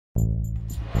With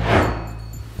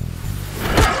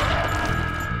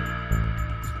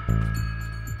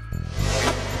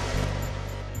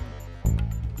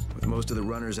most of the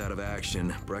runners out of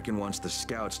action, Brecken wants the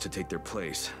scouts to take their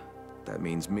place. That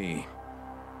means me.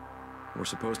 We're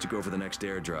supposed to go for the next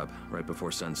airdrop right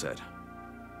before sunset.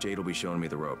 Jade will be showing me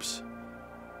the ropes.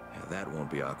 Yeah, that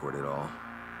won't be awkward at all.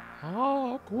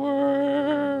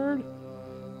 Awkward.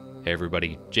 Hey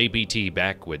everybody, JPT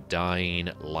back with Dying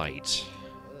Light.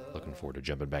 Looking forward to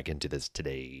jumping back into this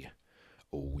today.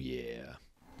 Oh yeah.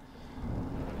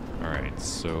 Alright,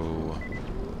 so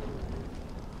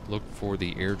look for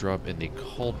the airdrop in the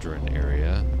cauldron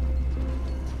area.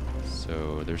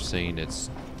 So they're saying it's...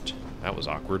 that was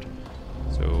awkward.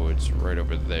 So it's right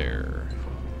over there.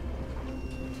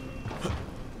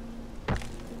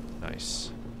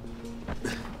 Nice.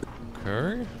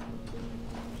 Okay.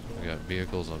 We got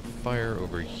vehicles on fire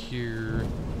over here.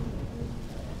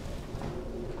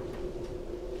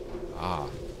 Ah.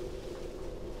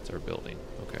 It's our building.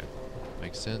 Okay.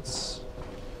 Makes sense.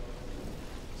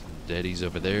 Some deadies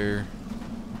over there.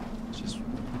 Just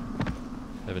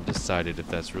haven't decided if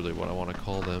that's really what I want to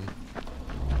call them.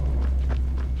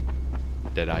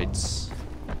 Deadites.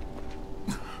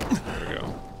 There we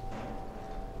go.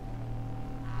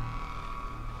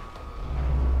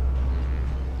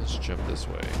 Let's jump this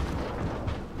way.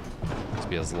 Let's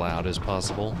be as loud as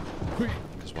possible.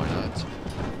 Because why not?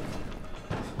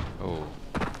 Oh.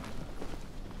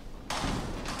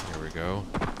 Here we go.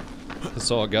 I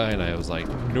saw a guy and I was like,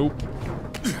 nope.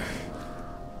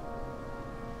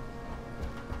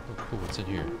 Oh, cool. What's in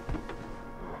here?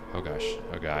 Oh gosh.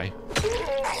 A guy.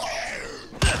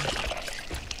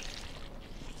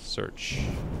 Search.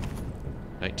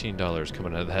 $19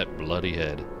 coming out of that bloody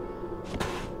head.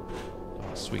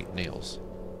 Oh, sweet nails.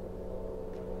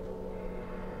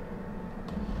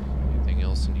 Anything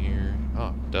else in here?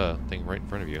 Oh, duh. Thing right in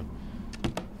front of you.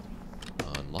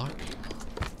 Unlock.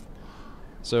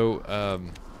 So,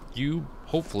 you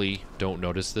hopefully don't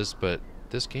notice this, but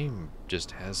this game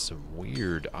just has some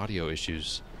weird audio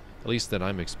issues, at least that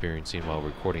I'm experiencing while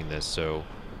recording this, so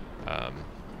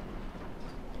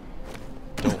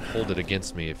don't hold it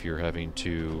against me if you're having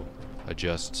to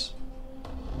adjust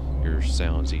your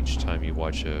sounds each time you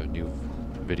watch a new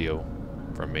video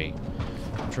from me.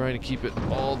 I'm trying to keep it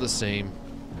all the same.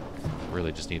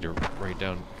 Really just need to write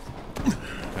down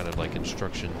kind of like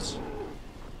instructions.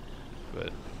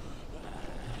 But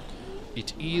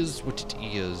it is what it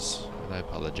is, and I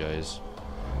apologize.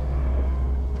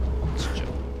 Let's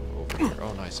jump over here.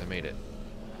 Oh nice, I made it.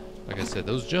 Like I said,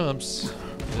 those jumps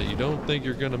that you don't think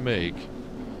you're gonna make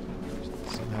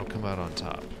somehow come out on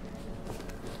top.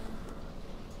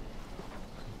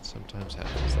 Sometimes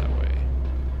happens that way.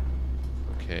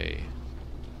 Okay.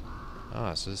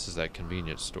 Ah, so this is that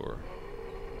convenience store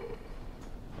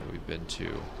that we've been to.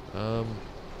 Is there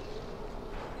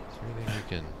anything we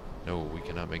can... No, we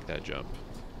cannot make that jump.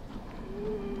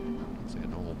 It's like a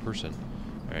normal person.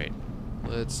 Alright,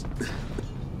 let's...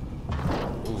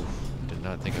 Oof, did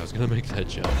not think I was going to make that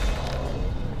jump.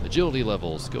 Agility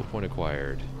level, skill point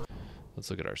acquired. Let's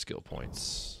look at our skill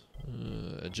points.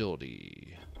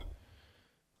 Agility.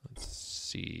 Let's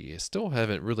see. I still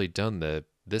haven't really done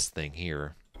this thing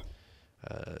here.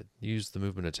 Use the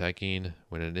movement attacking.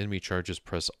 When an enemy charges,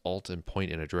 press Alt and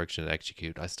point in a direction to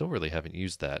execute. I still really haven't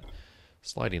used that.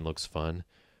 Sliding looks fun.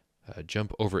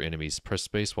 Jump over enemies. Press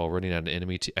space while running at an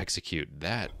enemy to execute.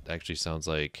 That actually sounds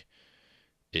like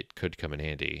it could come in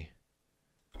handy.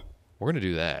 We're going to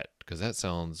do that because that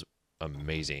sounds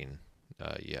amazing.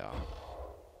 Yeah.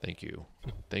 Thank you.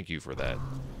 Thank you for that.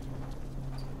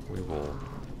 We will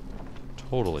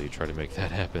totally try to make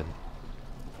that happen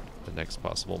the next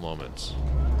possible moment.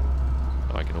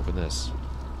 Oh, I can open this.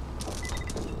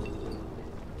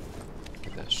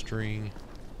 Get that string.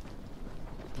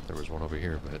 There was one over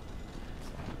here, but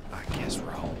I guess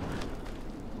we're home.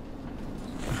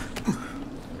 There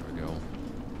we go. On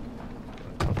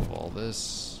top of all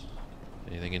this.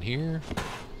 Anything in here?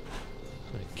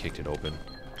 I kicked it open.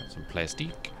 Some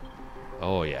plastic.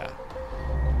 Oh yeah.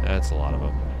 That's a lot of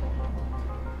them.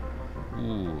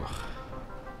 Ooh.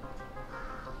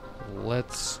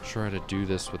 Let's try to do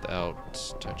this without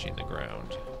touching the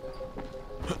ground.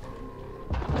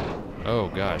 Oh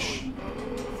gosh.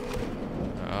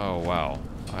 Oh wow.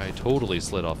 I totally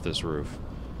slid off this roof.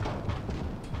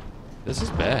 This is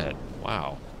bad.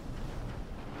 Wow.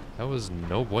 That was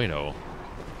no bueno.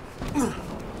 Can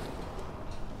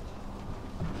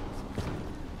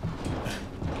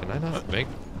I not make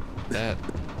that?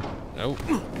 Oh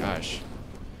gosh.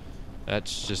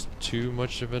 That's just too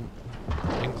much of an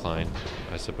incline,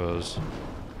 I suppose.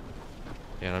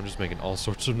 And I'm just making all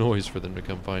sorts of noise for them to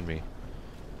come find me.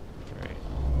 Alright.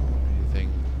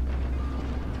 Anything?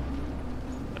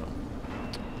 No.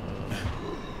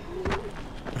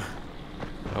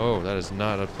 Oh, that is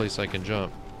not a place I can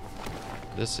jump.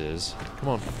 This is. Come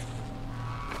on.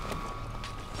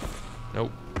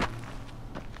 Nope.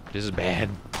 This is bad.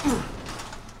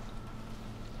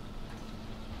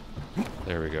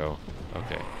 There we go.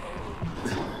 Okay.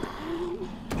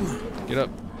 Get up.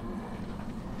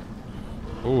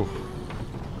 Ooh.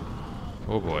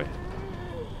 Oh boy.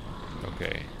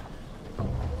 Okay.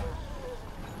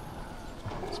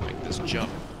 Let's make this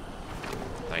jump.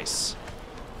 Nice.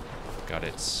 Got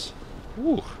it.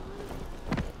 Ooh.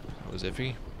 That was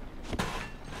iffy.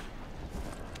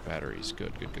 Batteries.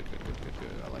 Good, good, good, good, good, good,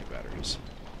 good. I like batteries.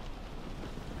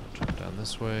 Jump down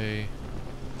this way.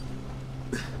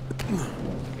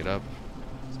 Get up.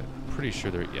 I'm pretty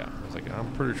sure there. Yeah. I was like,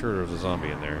 I'm pretty sure there was a zombie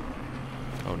in there.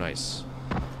 Oh, nice.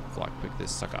 Flock pick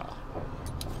this sucker.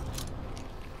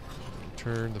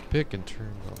 Turn the pick and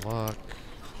turn the lock.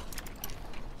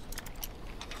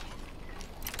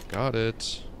 Got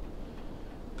it.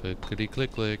 Click, clickety,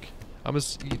 click, click.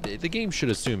 The game should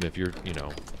assume if you're, you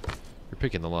know, you're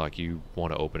picking the lock, you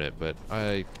want to open it. But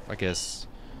I guess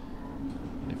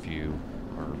if you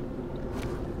are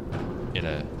in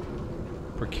a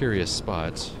precarious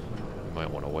spot, you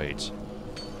might want to wait.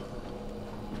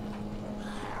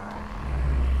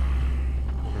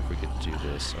 I wonder if we could do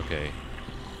this. Okay.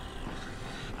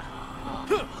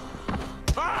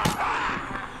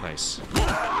 Nice.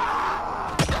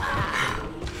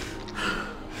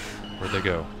 Where'd they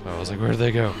go? Oh, I was like, where'd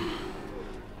they go?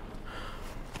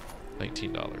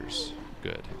 $19.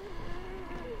 Good.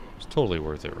 It's totally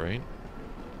worth it, right?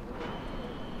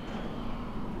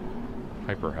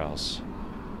 Hyperhouse.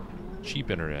 Cheap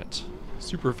internet.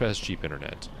 Super fast cheap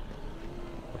internet.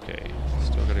 Okay,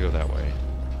 still gotta go that way.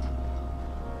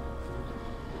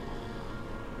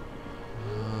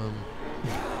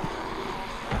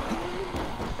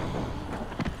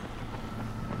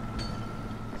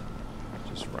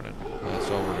 Just running. That's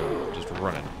all we're doing. Just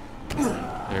running.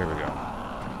 There we go.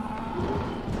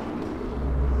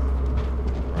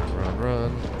 Run, run,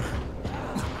 run.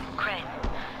 Crane,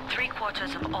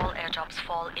 3/4 of all airdrops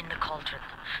fall in the cauldron.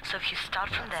 So if you start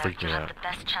from there, Freak me you'll have out. the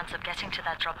best chance of getting to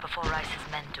that drop before Rice's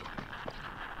men do.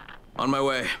 On my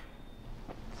way.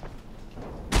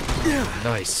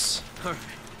 Nice. All right.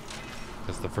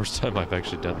 That's the first time I've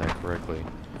actually done that correctly.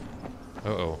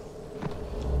 Uh-oh.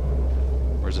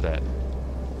 Where's it at?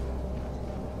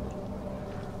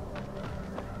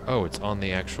 Oh, it's on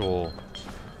the actual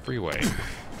freeway.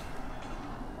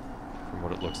 From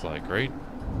what it looks like, right?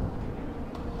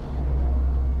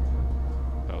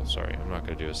 Oh, sorry. I'm not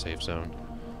going to do a safe zone.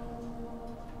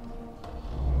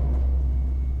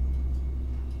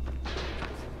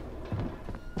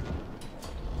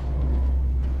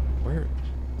 Where?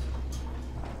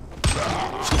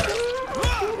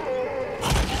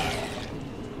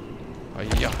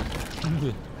 Yeah.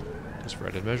 Just for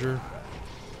added measure.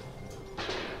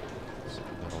 Some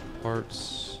metal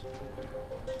parts.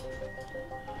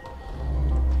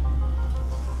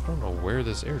 I don't know where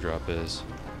this airdrop is.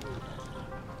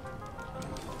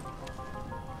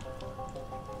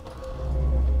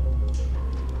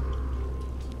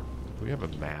 Do we have a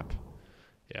map?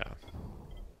 Yeah.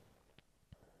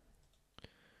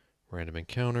 Random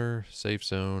encounter, safe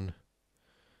zone.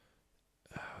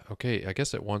 Okay, I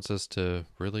guess it wants us to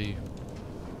really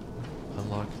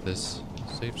unlock this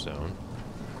safe zone.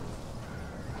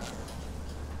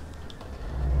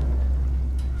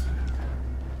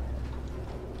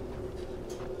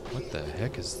 What the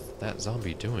heck is that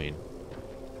zombie doing?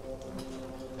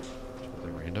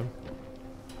 Totally random.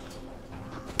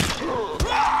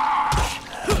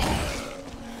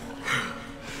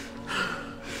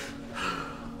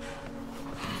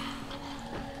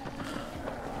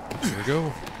 Here we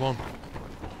go. Come on.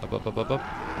 Up, up, up, up, up.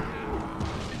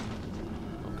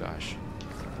 Oh, gosh.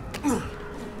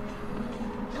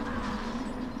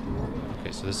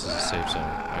 Okay, so this is a safe zone.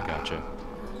 I gotcha.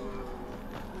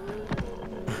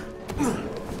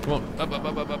 Come on. Up, up,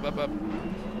 up, up, up, up, up.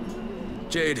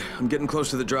 Jade, I'm getting close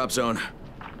to the drop zone.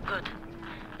 Good.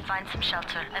 Find some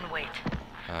shelter and wait.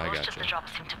 I Most of gotcha. the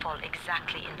drops seem to fall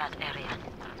exactly in that area.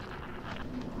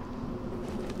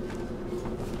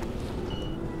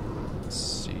 Let's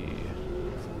see.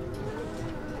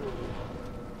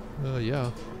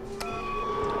 Yeah.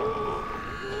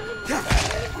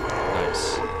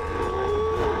 Nice.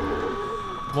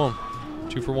 Come on.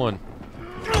 2 for 1.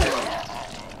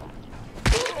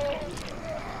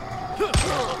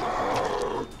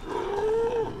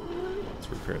 Let's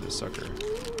repair this sucker.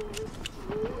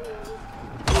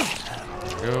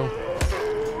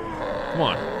 Come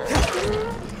on.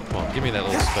 Come on, give me that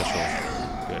little special.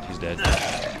 Good, he's dead.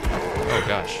 Oh,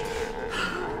 gosh.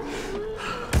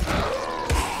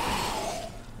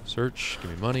 Search,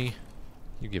 give me money.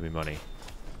 You give me money.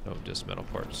 Oh, just metal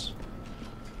parts.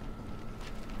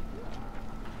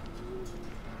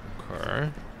 Okay.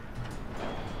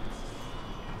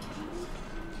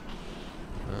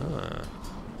 Ah.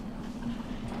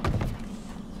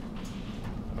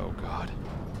 Oh, God.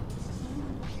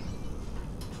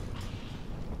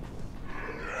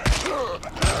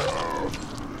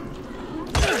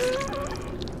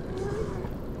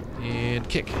 And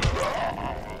kick.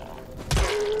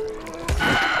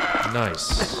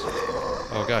 Nice.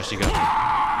 Oh gosh, you got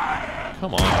me.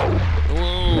 Come on.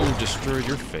 Whoa, destroyed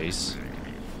your face.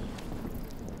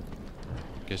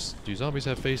 Guess, do zombies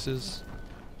have faces?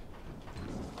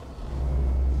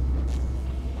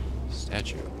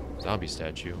 Statue. Zombie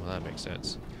statue. Well, that makes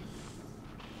sense.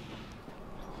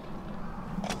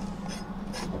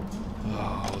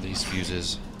 Oh, these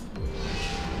fuses.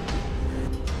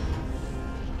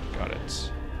 Got it.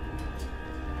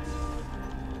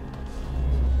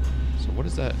 So what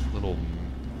is that little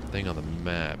thing on the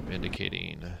map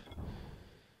indicating?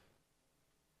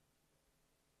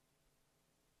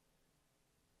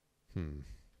 You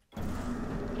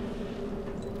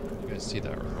guys see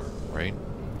that, right?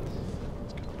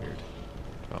 It's kind of weird.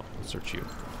 Oh, let's search you.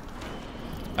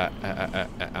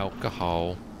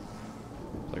 Alcohol.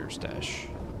 Player stash.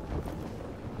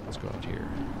 Let's go out here.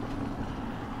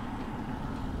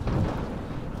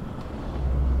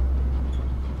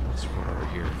 Let's run over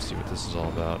here and see what this is all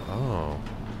about. Oh.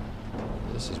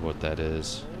 This is what that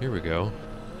is. Here we go.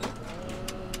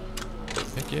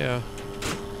 Heck yeah.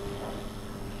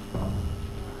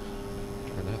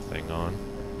 Turn that thing on.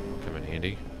 Come in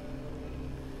handy.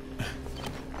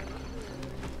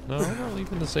 No, I'm not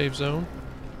leaving the safe zone.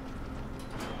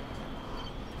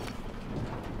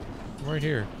 I'm right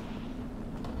here.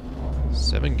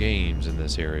 7 games in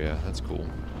this area. That's cool.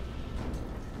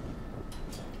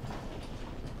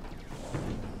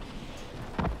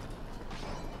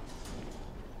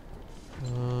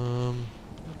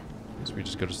 Guess we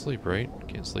just go to sleep, right?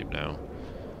 Can't sleep now.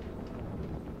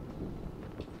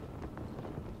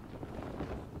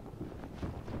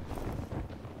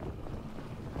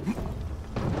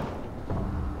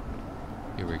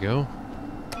 Here we go.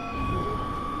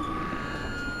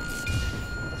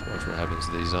 Let's watch what happens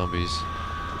to these zombies.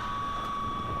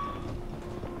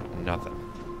 Nothing.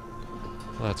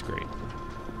 Well, that's great.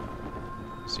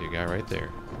 See a guy right there.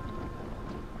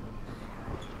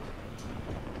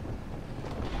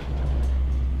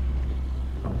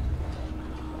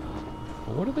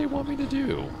 Well, what do they want me to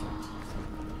do?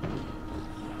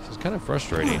 This is kind of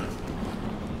frustrating.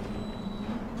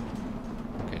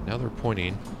 Okay, now they're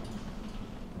pointing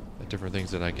at different things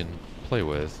that I can play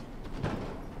with.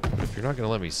 But if you're not going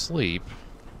to let me sleep,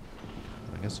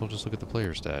 I guess I'll just look at the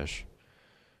player stash.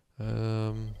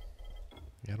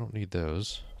 Yeah, I don't need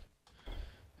those.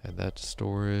 Add that to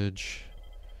storage.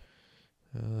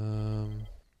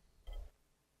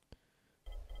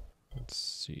 Let's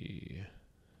see.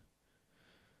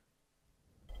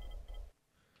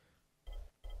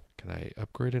 Can I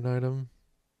upgrade an item?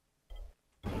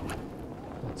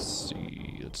 Let's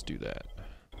see. Let's do that.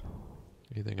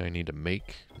 Anything I need to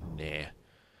make? Nah.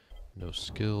 No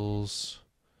skills.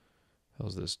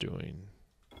 How's this doing?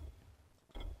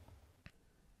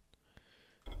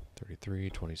 33,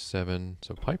 27.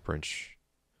 So pipe wrench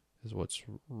is what's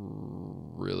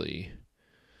really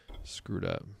screwed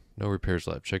up. No repairs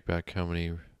left. Check back how many.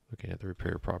 Looking at the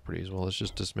repair properties. Well, let's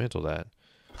just dismantle that.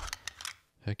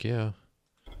 Heck yeah.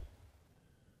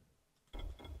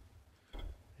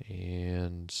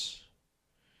 And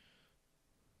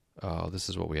oh, this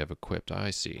is what we have equipped.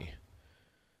 I see.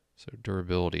 So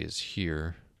durability is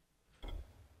here.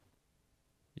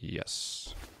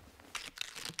 Yes.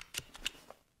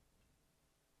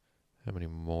 How many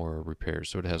more repairs?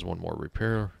 So it has one more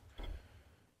repair.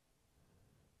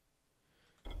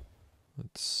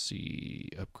 Let's see.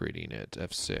 Upgrading it.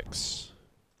 F6.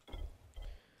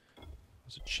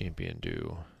 What's a champion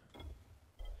do?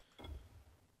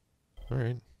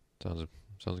 Alright.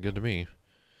 Sounds good to me.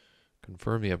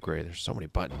 Confirm the upgrade. There's so many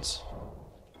buttons.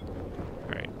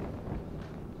 Alright.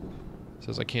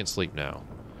 Says I can't sleep now.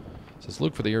 Says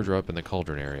look for the airdrop in the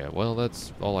cauldron area. Well,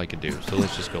 that's all I can do. So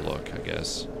let's just go look, I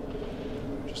guess.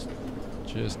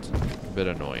 Just a bit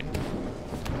annoying.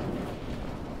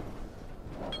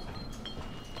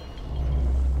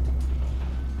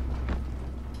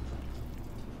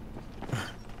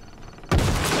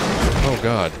 Oh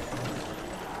God.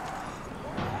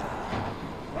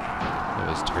 That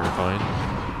was terrifying.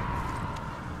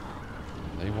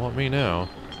 They want me now.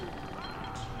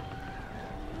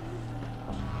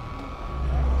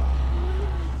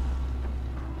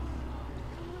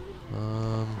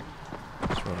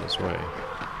 Let's run this way.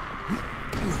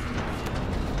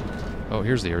 Oh,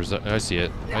 here's the airdrop. I see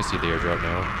it. I see the airdrop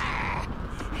now.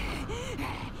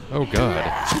 Oh god.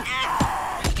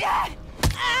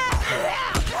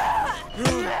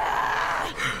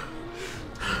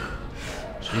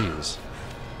 Jeez.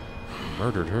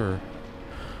 Murdered her.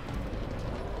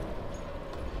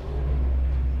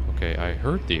 Okay, I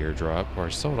heard the airdrop, or I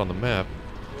saw it on the map.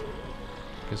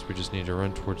 Guess we just need to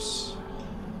run towards...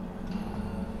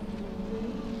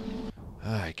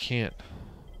 I can't.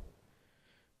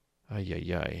 Ay,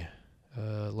 ay, ay.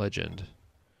 Legend.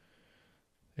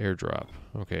 Airdrop.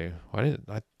 Okay. I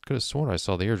could have sworn I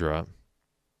saw the airdrop.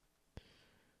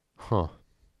 Huh.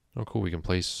 Oh, cool. We can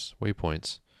place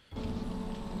waypoints.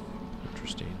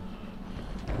 Interesting.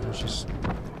 Let's just...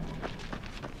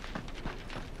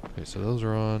 Okay, so those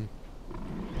are on.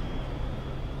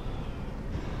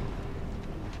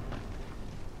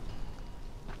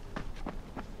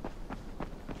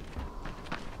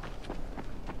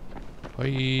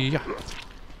 Hiya.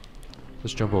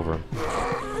 Let's jump over him.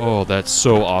 Oh, that's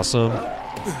so awesome.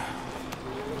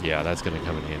 Yeah, that's gonna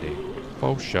come in handy.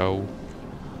 Oh, show.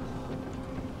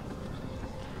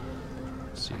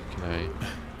 Let's see, can I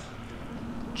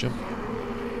jump?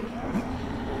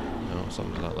 No,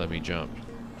 something's not letting me jump.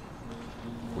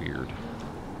 Weird.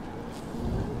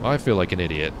 I feel like an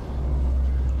idiot.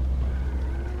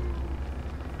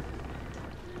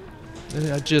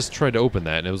 I just tried to open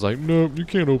that and it was like, nope, you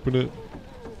can't open it.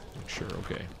 Sure,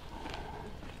 okay.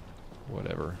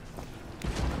 Whatever.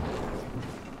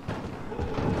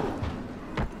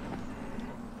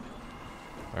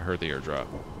 I heard the airdrop.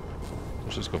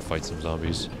 Let's just go fight some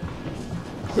zombies.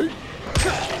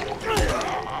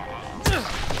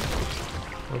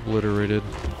 Obliterated.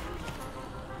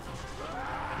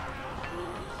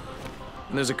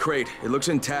 And there's a crate. It looks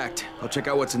intact. I'll check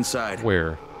out what's inside.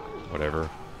 Where? Whatever.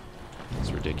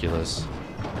 It's ridiculous.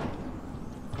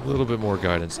 A little bit more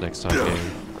guidance next time,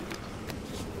 game.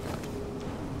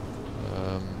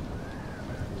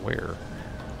 Where?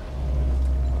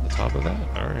 On the top of that?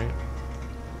 Alright.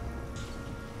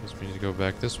 Guess we need to go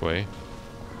back this way.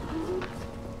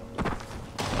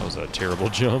 That was a terrible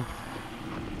jump.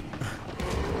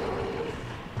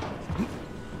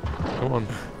 Come on.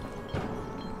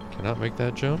 Cannot make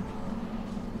that jump?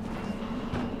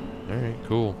 Alright,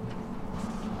 cool.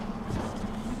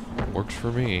 Works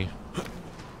for me.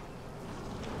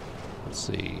 Let's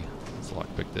see. Let's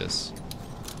lockpick this.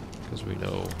 Because we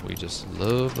know we just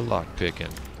love the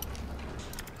lockpicking.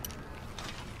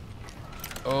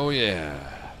 Oh yeah.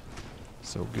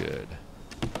 So good.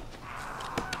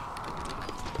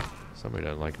 Somebody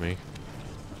doesn't like me.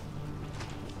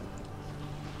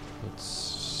 Let's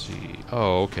see.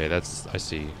 Oh, okay. That's... I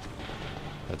see.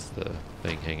 That's the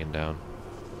thing hanging down.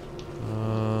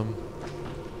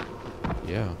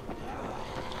 Yeah.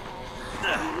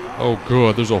 Oh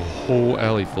god, there's a whole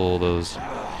alley full of those.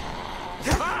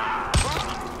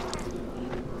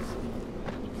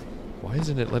 Why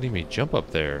isn't it letting me jump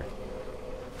up there?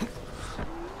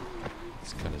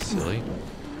 It's kind of silly.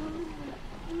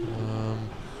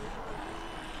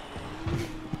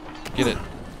 Get it.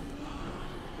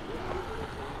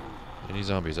 Any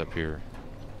zombies up here?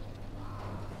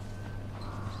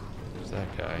 There's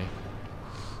that guy.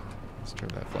 Let's turn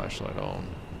that flashlight on.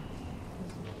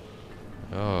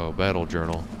 Oh, battle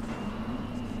journal.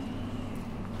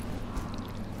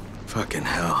 Fucking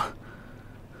hell.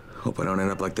 Hope I don't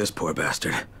end up like this poor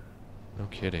bastard. No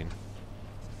kidding.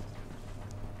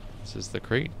 This is the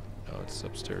crate? Oh, it's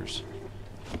upstairs.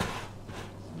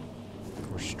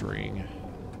 Or string.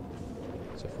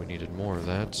 So if we needed more of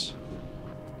that.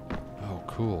 Oh,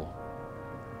 cool.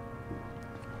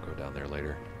 Go down there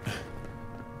later.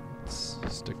 Let's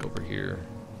stick over here.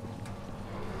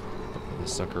 Open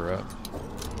this sucker up.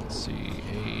 Let's see.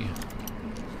 Hey.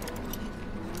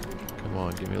 Come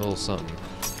on, give me a little something.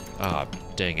 Ah,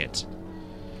 dang it.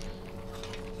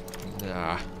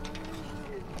 Nah.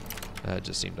 That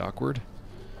just seemed awkward.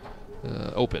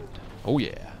 Open. Oh,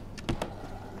 yeah.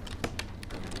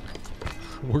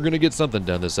 We're gonna get something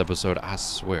done this episode, I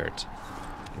swear it.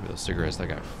 Give me those cigarettes, that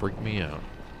guy freaked me out.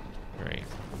 Alright.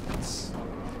 Let's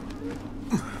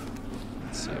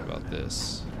see about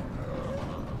this.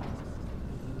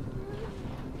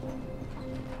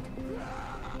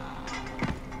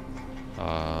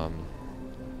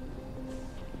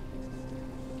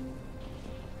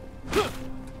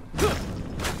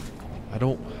 I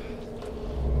don't...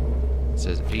 It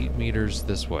says 8 meters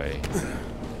this way.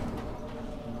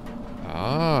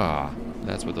 Ah,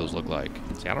 that's that's what those look like.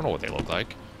 See, I don't know what they look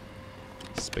like.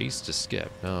 Space to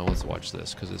skip. No, let's watch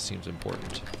this, because it seems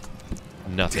important.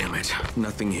 Nothing. Damn it.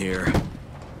 Nothing here.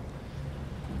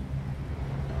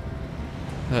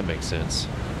 That makes sense.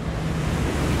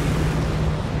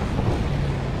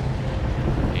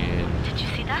 And Did you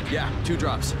see that? Yeah, 2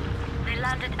 drops. They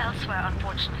landed elsewhere,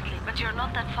 unfortunately, but you're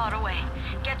not that far away.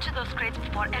 Get to those crates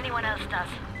before anyone else does.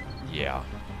 yeah.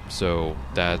 So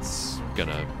that's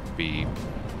gonna be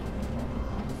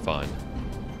fun.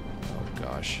 Oh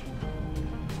gosh.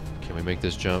 Can we make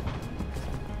this jump?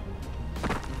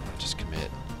 Just commit.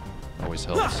 Always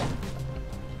helps.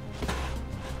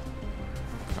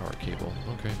 Power cable.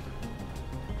 Okay.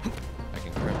 I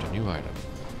can craft a new item.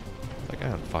 Is that guy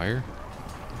on fire?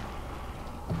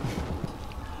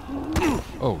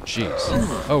 Oh, jeez.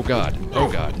 Oh, God.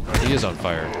 Oh, God. He is on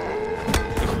fire.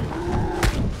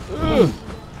 Ugh.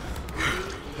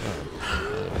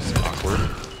 That was awkward.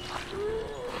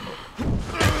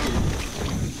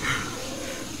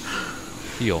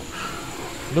 Heal.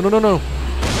 No, no, no, no.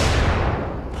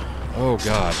 Oh,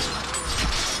 God.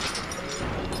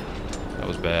 That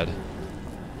was bad.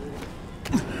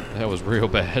 That was real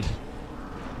bad.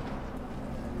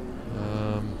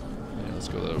 Yeah, let's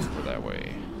go over that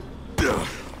way.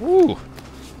 Woo!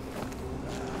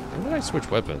 When did I switch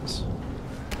weapons?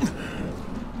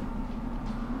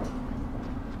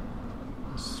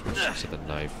 Switch to the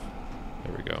knife.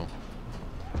 There we go.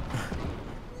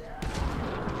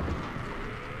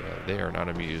 Yeah, they are not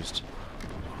amused.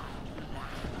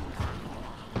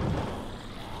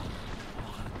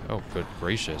 Oh, good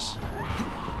gracious.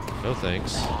 No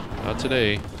thanks. Not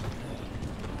today.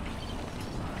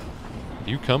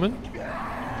 You coming?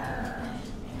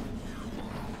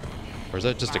 Or is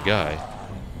that just a guy?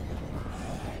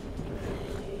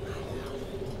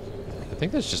 I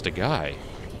think that's just a guy.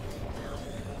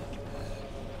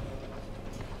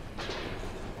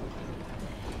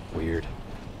 Weird.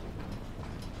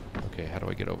 Okay, how do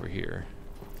I get over here?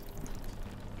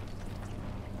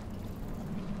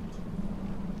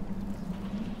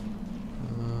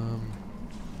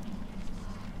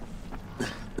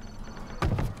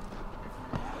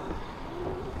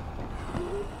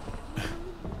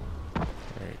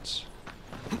 Alright.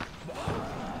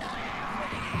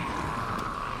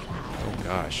 Oh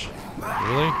gosh.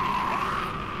 Really?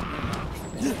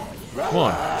 Come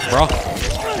on, bro.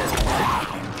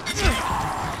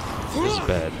 This is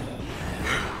bad.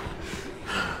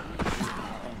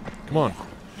 Come on.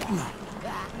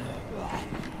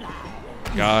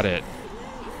 Got it.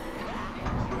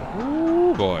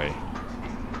 Ooh, boy.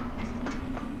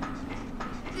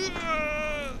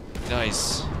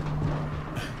 Nice.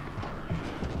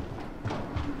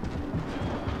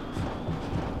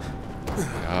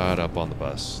 Got up on the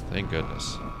bus. Thank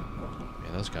goodness.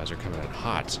 Man, those guys are coming in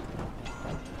hot.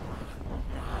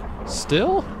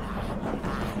 Still?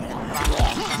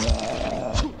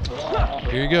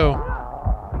 Here you go.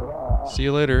 See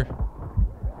you later.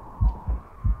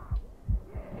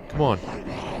 Come on.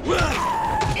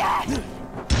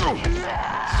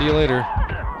 See you later.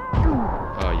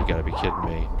 Oh, you gotta be kidding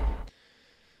me.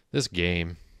 This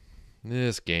game.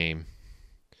 This game.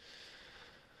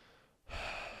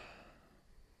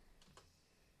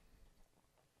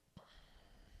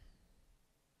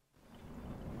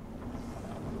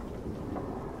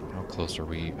 How close are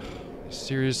we? Are you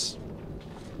serious?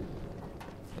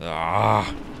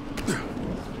 Ah.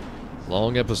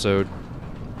 Long episode.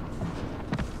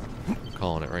 I'm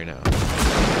calling it right now.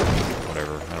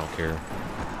 Whatever, I don't care.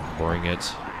 Boring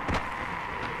it.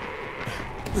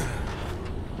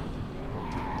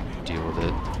 Deal with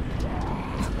it.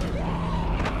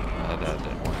 That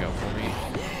didn't work out for me.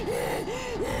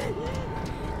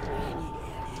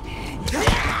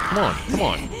 Come on, come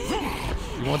on.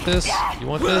 You want this? You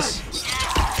want this?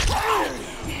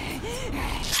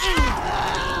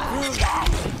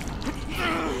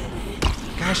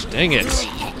 Gosh dang it.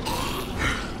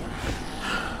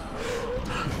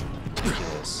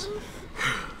 Ridiculous.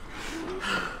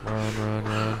 Run, run,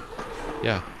 run.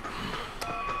 Yeah.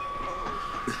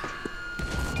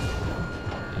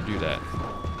 You do that.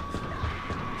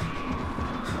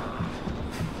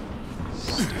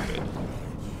 Stupid.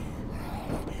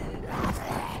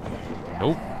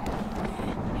 Nope.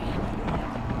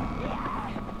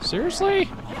 Seriously?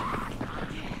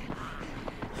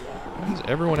 Why is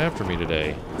everyone after me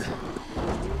today?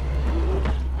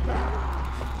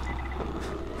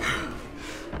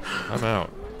 I'm out.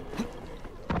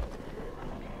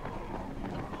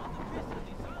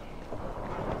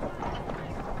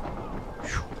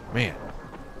 Whew, man.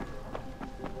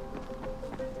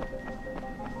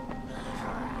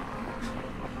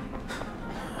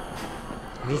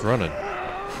 just running.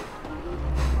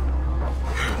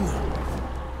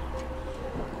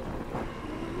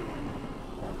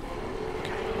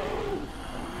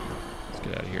 Let's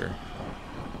get out of here.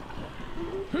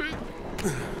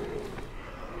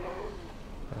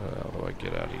 How do I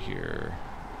get out of here?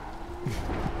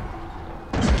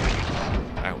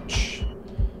 Ouch.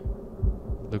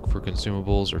 Look for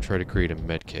consumables or try to create a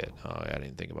med kit. Oh, I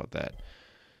didn't think about that.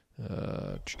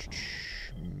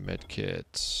 Med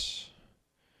kit.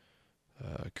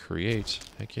 Create.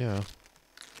 Heck yeah.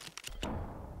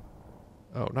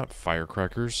 Oh, not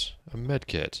firecrackers. A med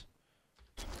kit.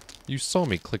 You saw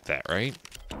me click that, right?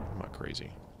 I'm not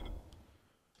crazy.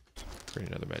 Create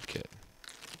another med kit.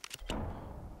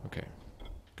 Okay.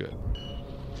 Good.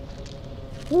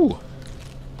 Woo!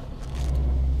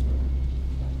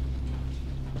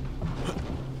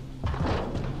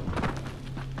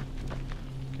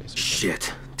 Okay, so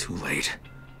Shit. Too late.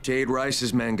 Jade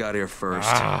Rice's men got here first.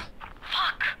 Ah!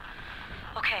 Fuck!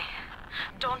 Okay,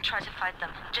 don't try to fight them.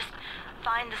 Just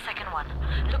find the second one.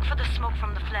 Look for the smoke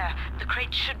from the flare. The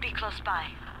crate should be close by.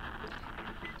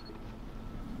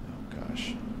 Oh,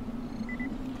 gosh.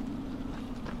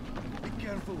 Be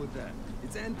careful with that.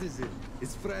 It's antizin.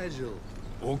 It's fragile.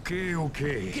 Okay,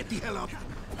 okay. Get the hell up!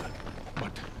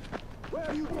 But Where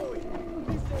are you going?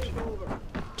 This is over.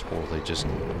 Totally just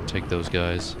take those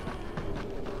guys.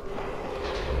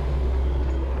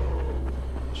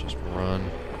 Let's just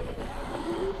run.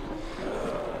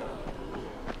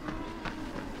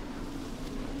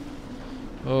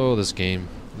 Oh, this game.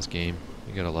 This game.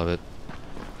 You gotta love it.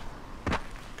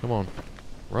 Come on.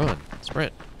 Run.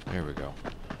 Sprint. There we go.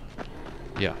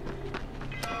 Yeah.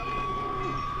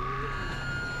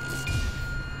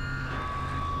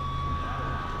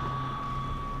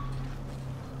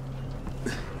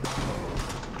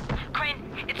 Crane,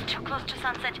 it's too close to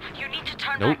sunset. You need to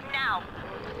turn Nope. back now.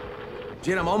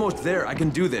 Jade, I'm almost there. I can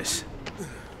do this.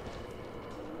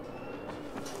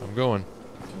 I'm going.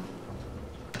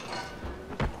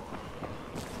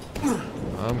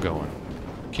 I'm going.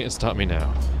 Can't stop me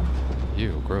now.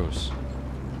 Ew, gross.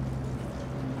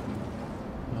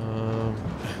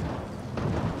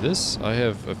 This, I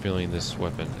have a feeling this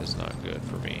weapon is not good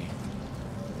for me.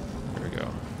 There we go.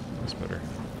 That's better.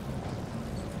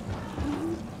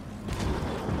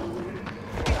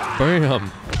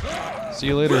 Bam! See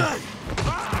you later. Ha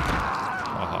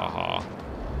ha ha.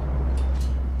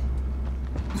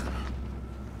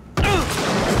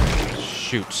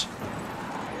 Shoot.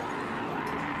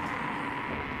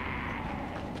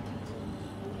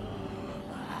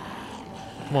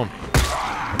 Come on.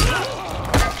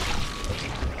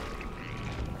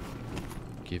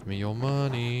 Give me your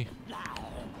money.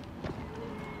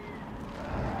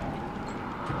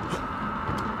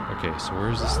 Okay, so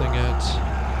where's this thing at?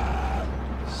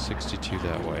 62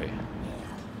 that way.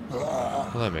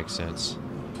 Well, that makes sense.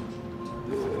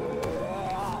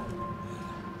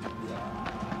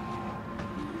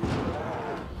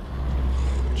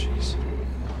 Jeez.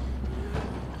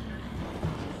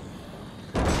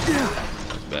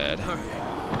 Bad.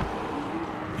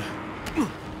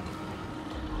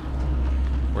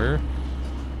 Where?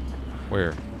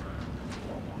 Where?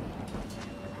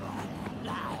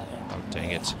 Oh,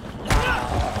 dang it.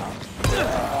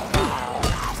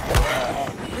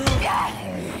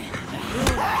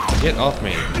 Get off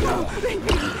me.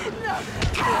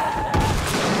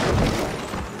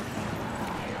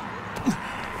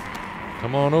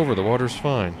 Come on over, the water's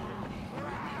fine.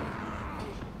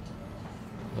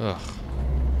 Ugh.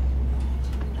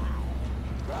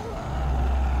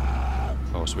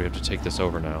 Oh, so we have to take this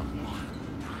over now.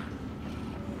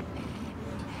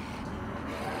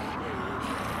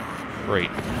 Great.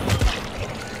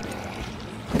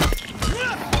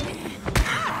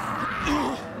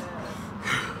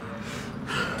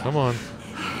 Come on.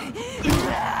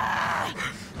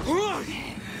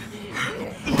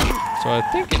 So I'm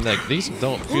thinking like these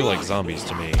don't feel like zombies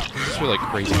to me. These just feel like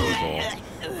crazy people.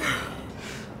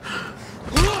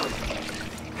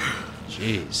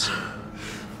 Jeez.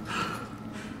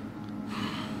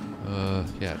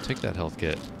 Yeah, take that health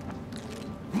kit.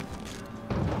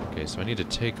 Okay, so I need to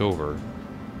take over.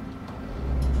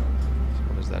 So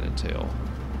what does that entail?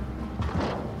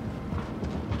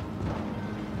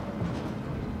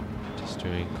 Just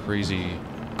doing crazy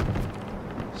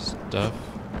stuff.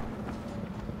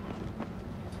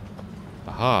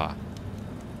 Aha!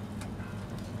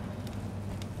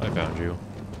 I found you.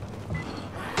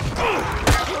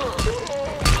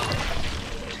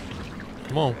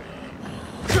 Come on.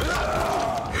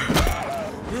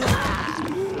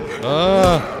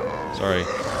 Sorry.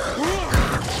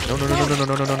 No, no, no, no, no,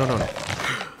 no, no, no, no, no.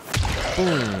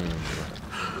 Boom.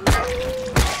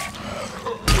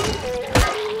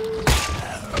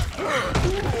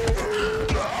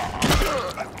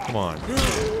 Come on.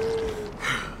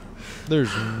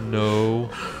 There's no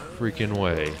freaking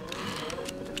way.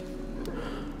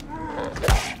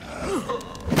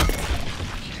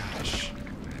 Gosh.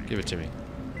 Give it to me.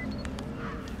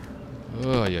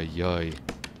 Oh, yeah.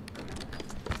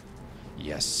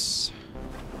 Yes.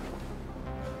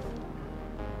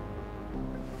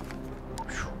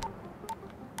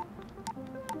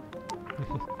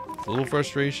 A little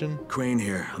frustration. Crane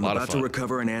here. I'm about to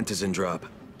recover an antizin drop.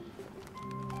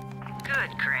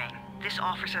 Good, Crane. This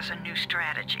offers us a new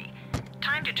strategy.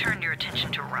 Time to turn your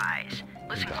attention to Rise.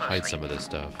 Listen closely. Hide some of this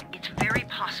stuff. It's very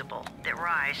possible that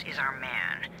Rise is our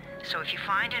man. So if you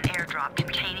find an airdrop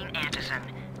containing antizin,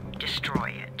 destroy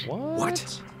it.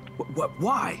 What?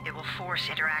 Why? It will force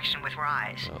interaction with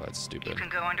Rise. Oh, that's stupid. You can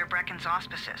go under Brecken's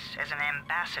auspices as an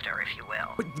ambassador, if you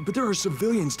will. But there are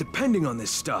civilians depending on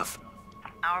this stuff.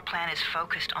 Our plan is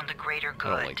focused on the greater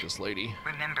good. I don't like this lady.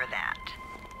 Remember that.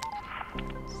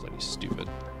 This lady's stupid.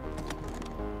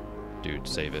 Dude,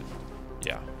 save it.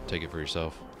 Yeah, take it for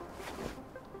yourself.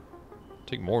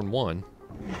 Take more than one.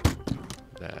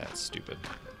 That's stupid.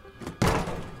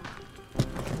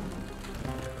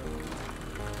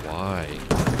 Why?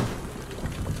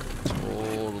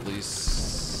 Totally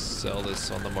sell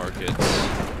this on the market.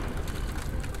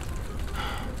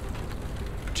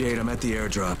 Jade, I'm at the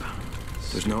airdrop.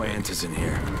 There's no antizin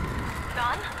here.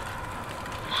 Done?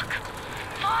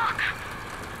 Fuck!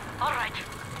 All right,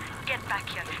 get back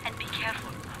here and be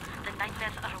careful. The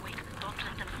nightmares are awake. Don't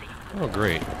let them see you. Oh,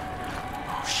 great.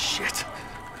 Oh, shit.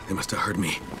 They must have heard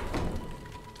me.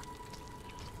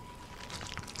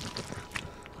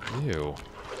 Ew.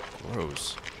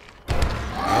 Gross.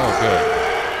 Oh,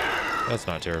 good. That's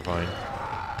not terrifying.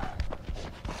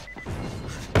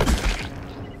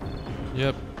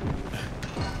 Yep.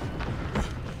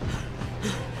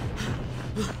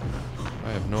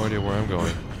 I have no idea where I'm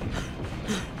going.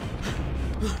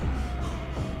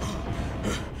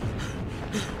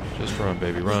 Just run,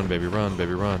 baby, run, baby, run,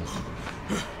 baby, run.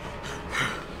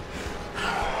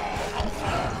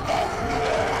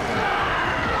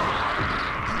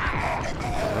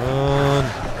 Run.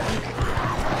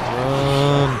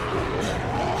 Run.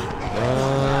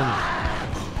 Run.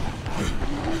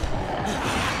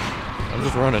 I'm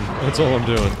just running. That's all I'm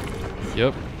doing.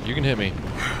 Yep, you can hit me.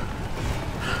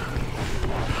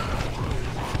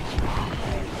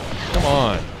 Come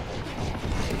on.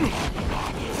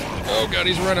 Oh god,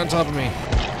 he's right on top of me.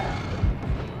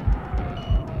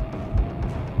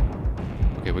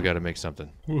 Okay, we gotta make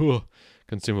something. Ugh.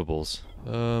 Consumables.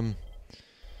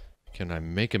 Can I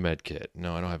make a med kit?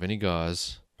 No, I don't have any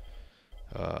gauze.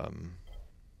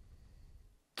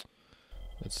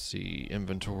 Let's see.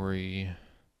 Inventory.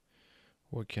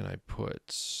 What can I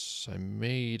put? I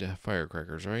made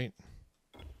firecrackers, right?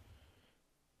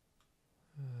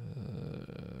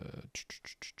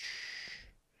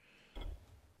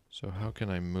 So how can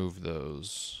I move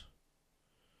those?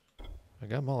 I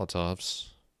got Molotovs.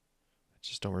 I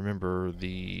just don't remember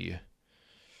the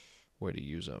way to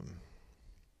use them.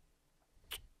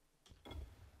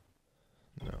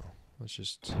 No, let's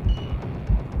just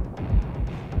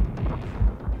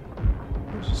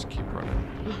keep running.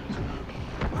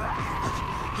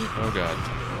 Oh god.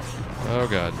 Oh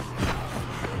god.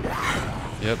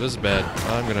 Yep, this is bad.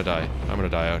 I'm gonna die. I'm gonna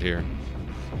die out here.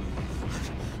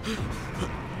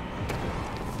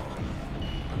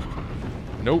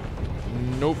 Nope.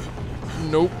 Nope.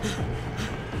 Nope.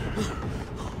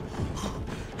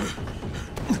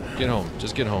 Get home.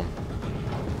 Just get home.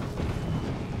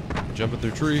 Jumping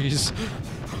through trees.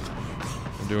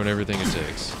 I'm doing everything it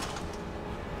takes.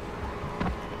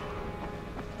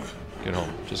 Get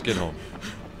home. Just get home.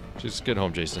 Just get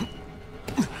home, Jason.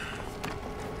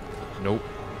 Nope.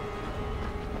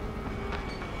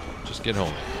 Just get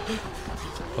home.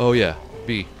 Oh yeah.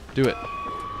 B. Do it.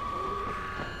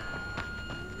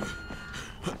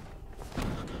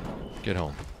 Get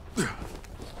home.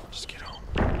 Just get home.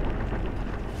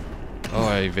 Oh,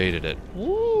 I evaded it.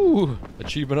 Woo!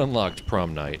 Achievement unlocked,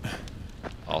 prom night.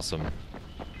 Awesome.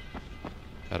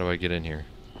 How do I get in here?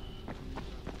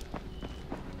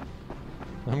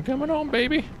 I'm coming home,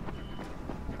 baby.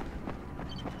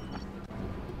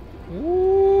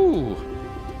 Woo!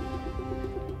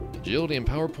 Agility and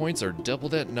power points are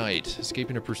doubled at night.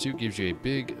 Escaping a pursuit gives you a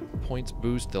big points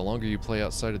boost. The longer you play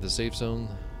outside of the safe zone,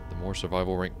 the more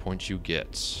survival rank points you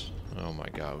get. Oh my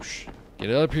gosh.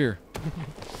 Get up here.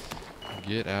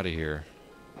 Get out of here.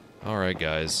 Alright,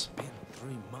 guys.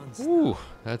 Ooh,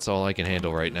 that's all I can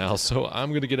handle right now, so I'm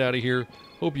going to get out of here.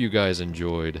 Hope you guys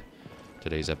enjoyed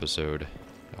today's episode.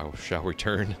 I shall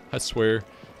return. I swear.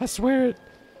 I swear it.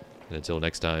 And until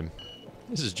next time,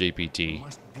 This is JPT.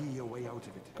 Must be a way out of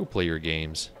it. Go play your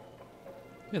games.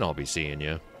 And I'll be seeing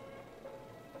you.